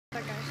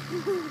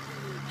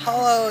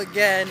Hello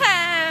again. Hey!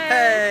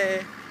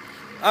 Hey!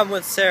 I'm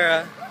with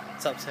Sarah.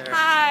 What's up, Sarah?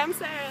 Hi, I'm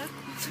Sarah.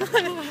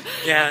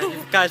 Yeah,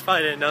 you guys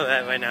probably didn't know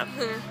that by now.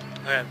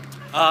 Okay.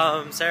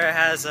 Sarah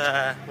has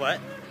what?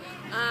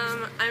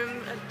 I'm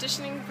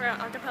auditioning for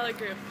an a cappella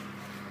group.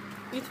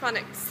 Youth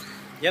Phonics.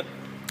 Yep.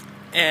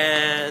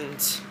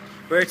 And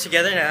we're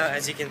together now,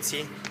 as you can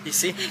see. You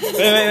see?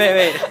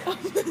 Wait.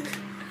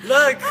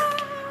 Look!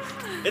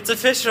 It's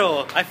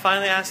official. I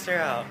finally asked her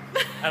out.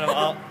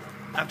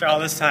 After all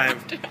this time.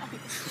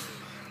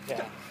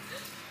 Yeah.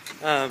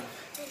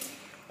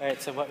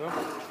 Alright, so what room?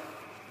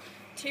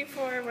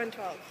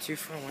 24112.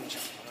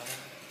 24112.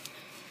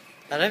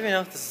 I don't even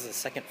know if this is the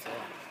second floor.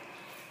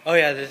 Oh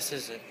yeah, this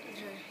is it.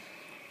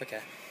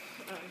 Okay.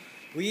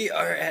 We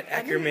are at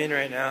Ackerman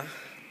right now.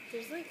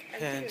 There's like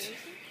And empty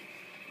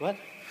rooms. what?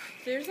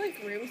 There's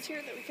like rooms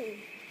here that we can.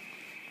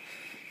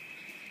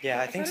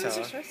 Yeah, I think thought it so.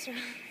 was just restaurant.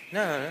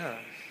 No.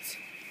 It's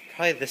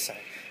probably this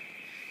side.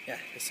 Yeah,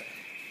 this side.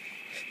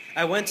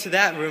 I went to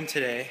that room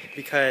today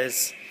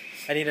because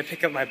I need to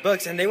pick up my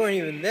books and they weren't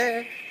even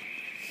there.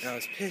 And I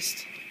was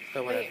pissed.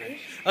 But whatever. Wait,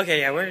 Okay,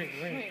 yeah, we're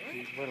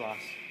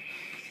lost.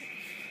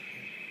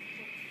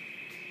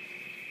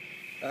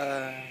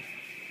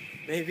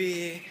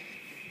 Maybe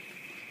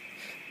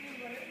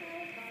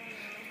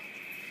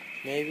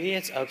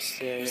it's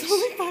upstairs. There's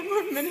only 5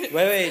 more minutes.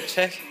 Wait,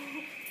 check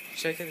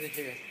it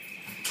here.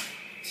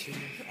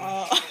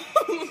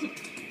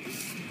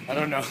 I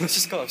don't know. Let's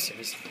just go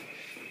upstairs.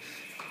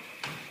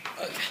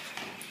 Okay.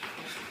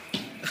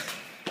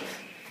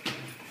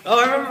 Oh,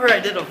 I remember I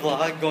did a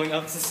vlog going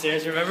up the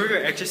stairs. Remember we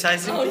were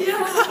exercising? Oh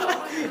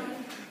yeah.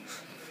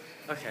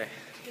 Okay.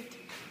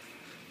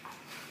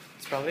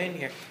 It's probably in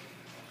here.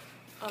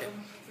 Okay.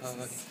 Oh,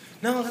 look.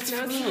 No, that's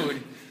No, it's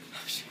food.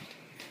 Oh, shit.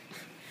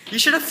 You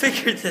should have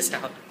figured this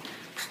out.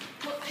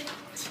 Well,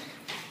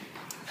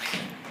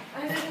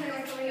 I didn't know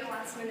until the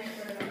last minute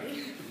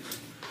already.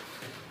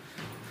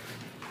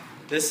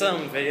 This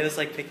video is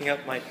like picking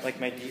up my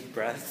deep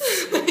breaths.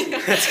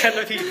 It's kind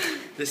of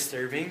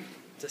disturbing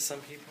to some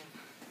people.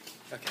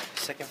 Okay,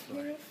 second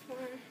floor.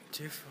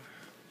 2, 4.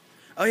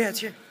 Oh yeah, it's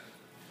here.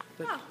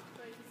 Look. Oh.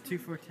 2,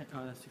 4, 10.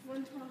 Oh, that's 2, 4.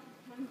 112.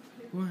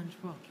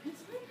 112.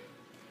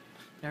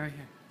 Yeah, right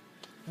here.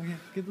 Okay,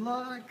 good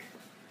luck.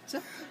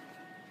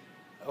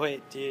 Oh,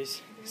 wait, do you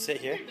sit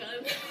here?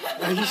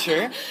 Are you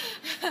sure?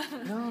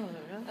 No.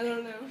 I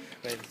don't know.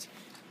 Wait.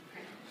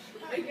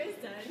 Are you guys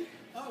done?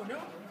 Oh,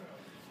 no.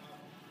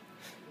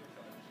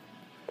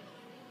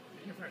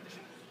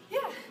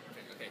 Yeah.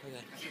 Okay.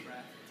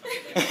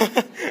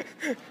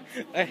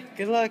 Alright,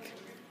 good luck.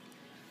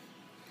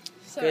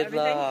 So Good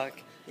everything? luck.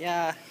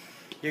 Yeah,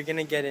 you're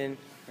gonna get in,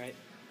 right?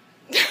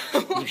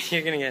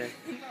 You're gonna get in.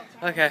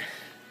 Okay.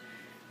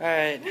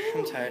 Alright,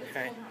 I'm tired.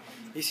 Alright.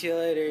 You see you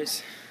later.